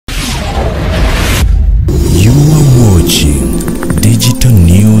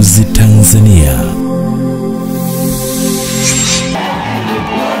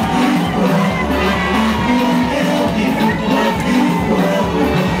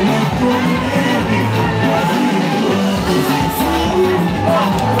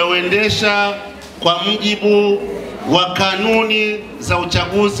tumeendesha kwa mujibu wa kanuni za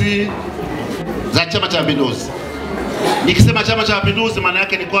uchaguzi za Chama cha Mapinduzi. Nikisema Chama cha Mapinduzi maana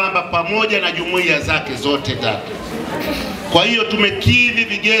yake ni kwamba pamoja na jumuiya zake zote tatu. Kwa hiyo tumekidhi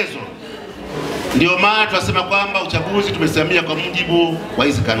vigezo. Ndio maana tunasema kwamba uchaguzi tumesimamia kwa mujibu wa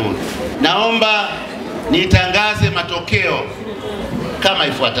hizi kanuni. Naomba nitangaze matokeo kama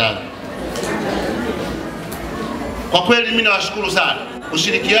ifuatavyo. Kwa kweli mimi nawashukuru sana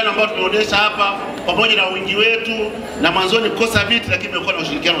ushirikiano ambao tumeonyesha hapa, pamoja na wingi wetu na mwanzoni kukosa viti, lakini tumekuwa na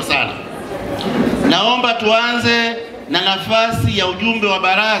ushirikiano sana. Naomba tuanze na nafasi ya ujumbe wa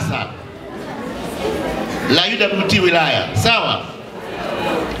baraza la UWT wilaya. Sawa?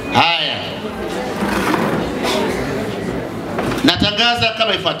 Haya. Natangaza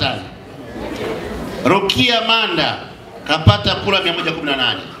kama ifuatavyo. Rukia Manda kapata kura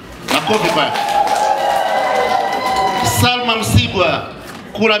 118. Makofi kwake. Salma Msigwa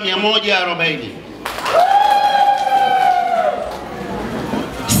kura 140.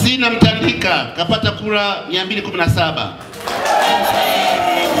 Sina Mtandika kapata kura 217.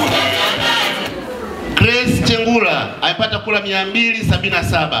 Grace Chengula alipata kura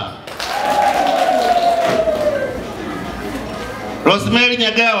 277. Rosemary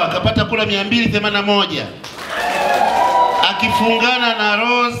Nyagawa kapata kura 281. Akifungana na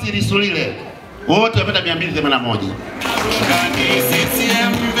Rose Lisulile wote wapata 281.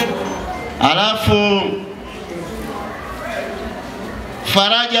 Alafu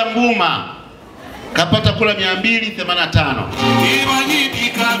Faraja Mbuma kapata kura 285.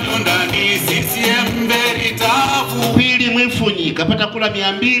 Pili Mwifunyi kapata kura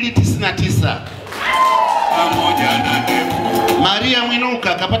 299. Maria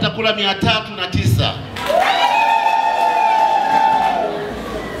Mwinuka kapata kura 309.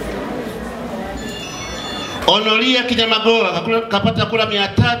 Onolia Kinyamagoa kapata kura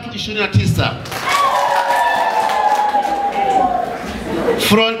 329.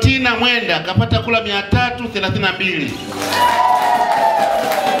 Frontina Mwenda kapata kura 332.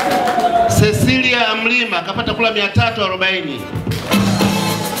 Cecilia Mlima kapata kura 340.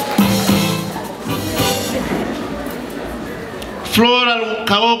 Flora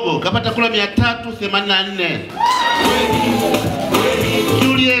Kaogo kapata kura 384.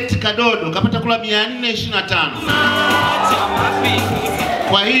 Juliet Kadodo kapata kura 425.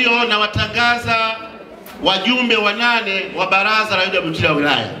 Kwa hiyo na watangaza wajumbe 8 wa baraza la UWT la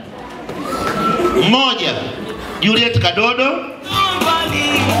wilaya. 1 Juliet Kadodo. 2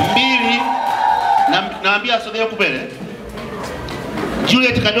 naambia asogea kupele.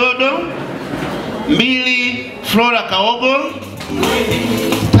 Juliet Kadodo. 2 Flora Kaogo.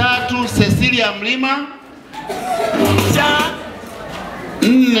 3 Cecilia Mlima.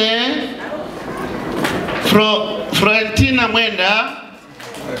 4 Florentina Mwenda.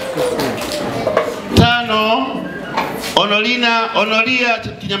 5 Onolia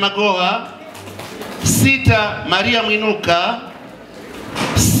Kinyamagoa. 6 Maria Mwinuka.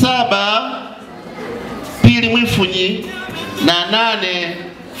 7 Pili Mwifunyi na 8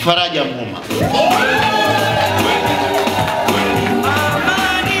 Faraja Mbuma.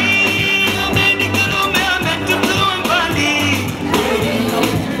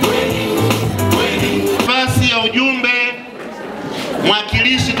 Nafasi ya ujumbe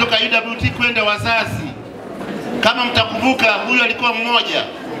mwakilishi toka UWT kwenda wazazi. Kama mtakumbuka, huyu alikuwa mmoja.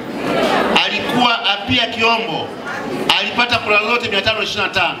 Alikuwa Apia Kiombo. Alipata kura zote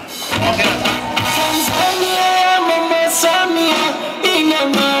 525. Okay.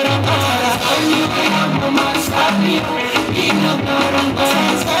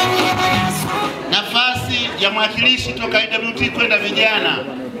 Nafasi ya mwakilishi toka UWT kwenda vijana.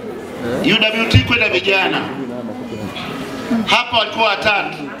 UWT kwenda vijana. Hapa walikuwa 3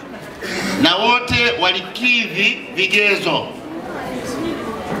 na wote walikidhi vigezo.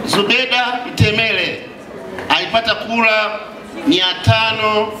 Zubeda Mtemele alipata kura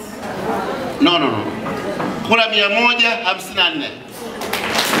 154.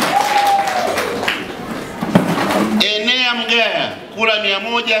 Enea Mgaya kura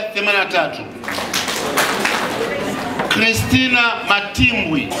 183. Christina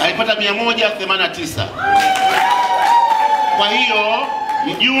Matimbwi alipata 189. Kwa hiyo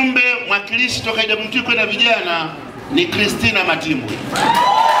mjumbe mwakilishi toka UWT kwenda vijana ni Christina Matimbwi.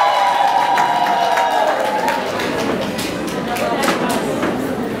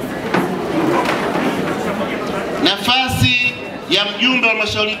 Nafasi ya mjumbe wa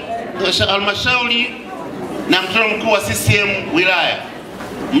halmashauri na mkutano mkuu wa CCM wilaya.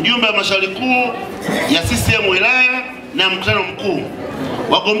 Mjumbe wa halmashauri kuu ya CCM wilaya na mkutano mkuu.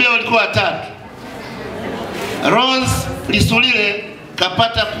 Wagombea walikuwa 3. Rose Lisulile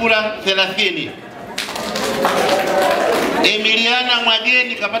kapata kura 30. Emiliana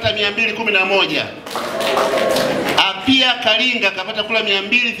Mwageni kapata 211. Apia Kalinga kapata kura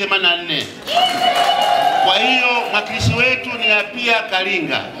 284. Kwa hiyo mwakilishi wetu ni Apia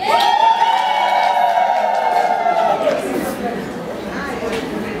Kalinga.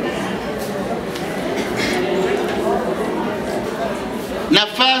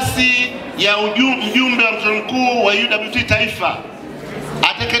 Nafasi ya mjumbe wa mkutano mkuu wa UWT taifa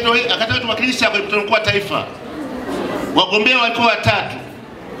atakayetuwakilisha kwa mkutano mkuu wa taifa, wagombea walikuwa watatu.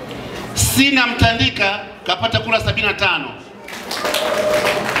 Sina Mtandika kapata kura 75.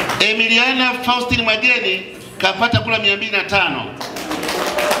 Emiliana Faustin Mwageni kapata kura 205.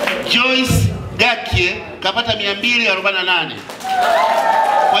 Joyce Gakie kapata 248.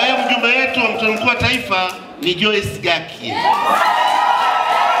 Kwa hiyo mjumbe wetu wa mkutano mkuu wa taifa ni Joyce Gakie.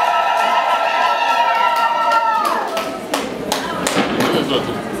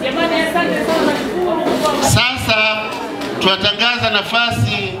 Sasa tunatangaza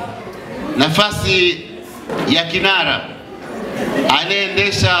nafasi ya kinara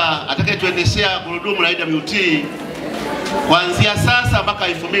atakayetuendeshea gurudumu la UWT kuanzia sasa mpaka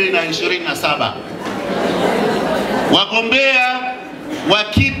 2027. Wagombea wa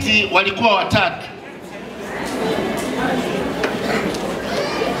kiti walikuwa watatu.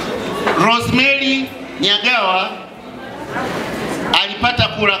 Rosemary Nyagawa alipata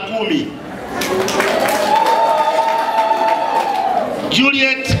kura 10.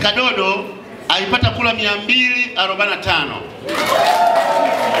 Juliet Kadodo alipata kura 245.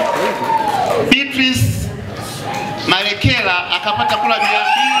 Beatrice Malekela akapata kura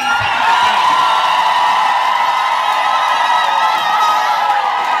 275.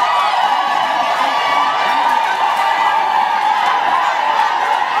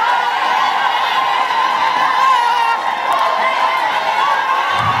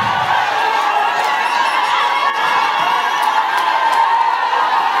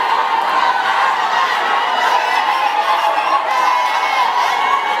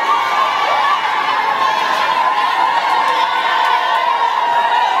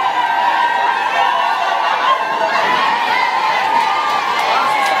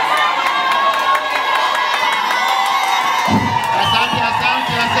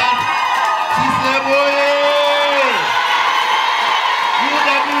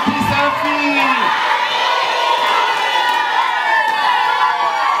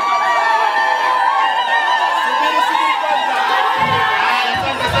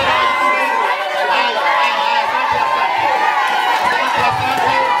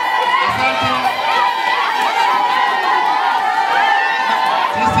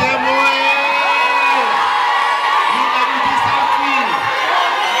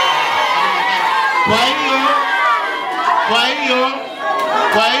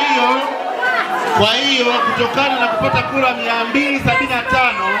 Kwa hiyo kutokana na kupata kura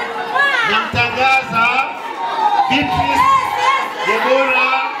 275 namtangaza Beatrice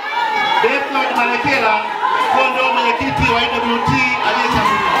Deborah Beckman Malekela kuwa ndio mwenyekiti wa UWT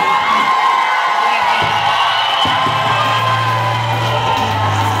aliyechaguliwa.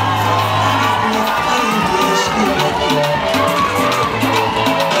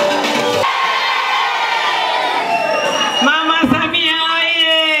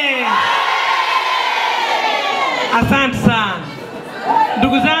 Asante sana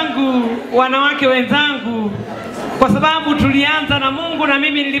ndugu zangu, wanawake wenzangu, kwa sababu tulianza na Mungu, na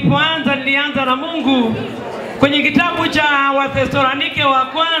mimi nilianza na Mungu. Kwenye kitabu cha Wathesalonike wa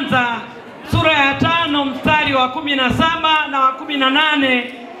kwanza sura ya 5 mstari wa 17 na wa 18,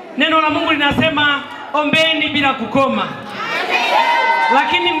 neno la Mungu linasema ombeni bila kukoma.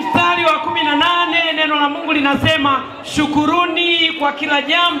 Lakini mstari wa 18 neno la Mungu linasema shukuruni kwa kila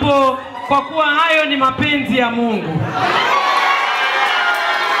jambo, kwa kuwa hayo ni mapenzi ya Mungu.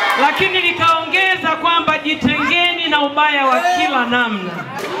 Lakini likaongeza kwamba jitengeni na ubaya wa kila namna.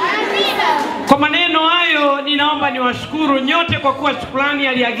 Kwa maneno hayo ninaomba niwashukuru nyote, kwa kuwa shukrani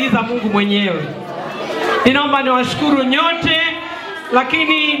aliagiza Mungu mwenyewe. Ninaomba niwashukuru nyote,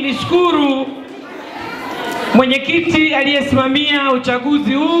 lakini nishukuru mwenyekiti aliyesimamia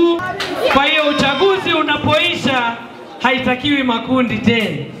uchaguzi huu. Kwa hiyo uchaguzi unapoisha haitakiwi makundi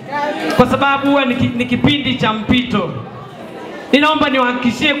tena, kwa sababu huwa ni kipindi cha mpito. Ninaomba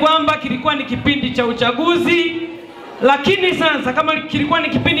niwahakikishie kwamba kilikuwa ni kipindi cha uchaguzi, lakini sasa kama kilikuwa ni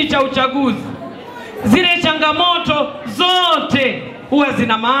kipindi cha uchaguzi, zile changamoto zote huwa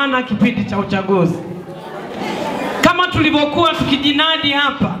zina maana kipindi cha uchaguzi. Kama tulivyokuwa tukijinadi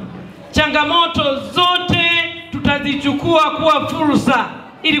hapa, changamoto zote tutazichukua kuwa fursa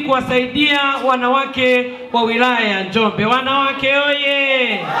ili kuwasaidia wanawake wa wilaya ya Njombe. Wanawake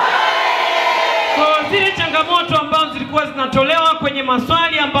oye! Kwa zile changamoto ambazo zilikuwa zinatolewa kwenye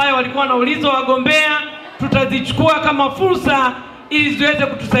maswali ambayo walikuwa wanaulizwa wagombea, tutazichukua kama fursa ili ziweze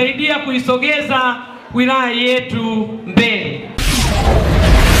kutusaidia kuisogeza wilaya yetu mbele.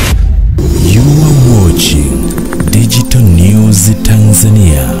 You are watching Digital News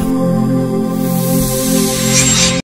Tanzania.